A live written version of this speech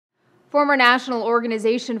Former National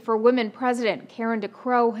Organization for Women President Karen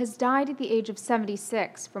DeCrow has died at the age of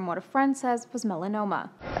 76 from what a friend says was melanoma.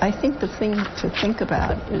 I think the thing to think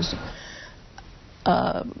about is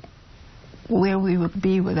where we would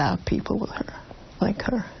be without people like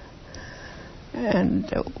her. And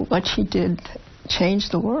what she did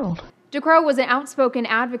changed the world. DeCrow was an outspoken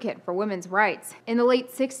advocate for women's rights. In the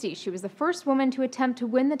late 60s, she was the first woman to attempt to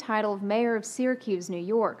win the title of mayor of Syracuse, New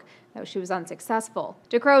York, though she was unsuccessful.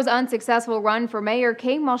 DeCrow's unsuccessful run for mayor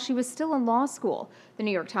came while she was still in law school. The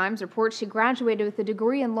New York Times reports she graduated with a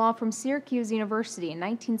degree in law from Syracuse University in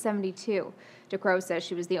 1972. DeCrow says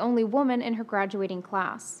she was the only woman in her graduating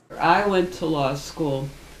class. I went to law school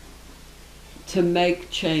to make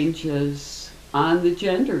changes on the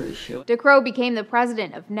gender issue. DeCrow became the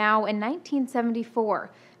president of NOW in 1974.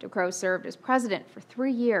 DeCrow served as president for 3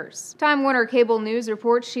 years. Time Warner Cable News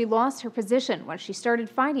reports she lost her position when she started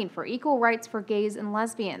fighting for equal rights for gays and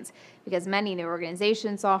lesbians, because many in the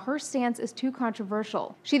organization saw her stance as too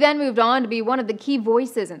controversial. She then moved on to be one of the key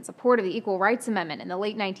voices in support of the Equal Rights Amendment in the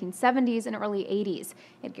late 1970s and early 80s.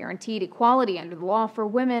 It guaranteed equality under the law for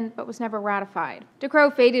women, but was never ratified.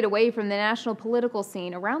 DeCrow faded away from the national political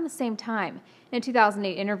scene around the same time. In a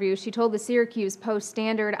 2008 interview, she told the Syracuse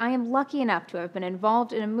Post-Standard, "I am lucky enough to have been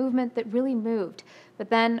involved in a movement that really moved. But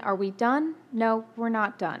then, are we done? No, we're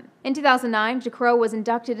not done." In 2009, DeCrow was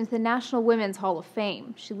inducted into the National Women's Hall of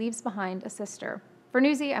Fame. She leaves behind a sister. For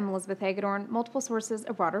Newsy, I'm Elizabeth Hagedorn. Multiple sources,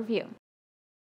 a broader view.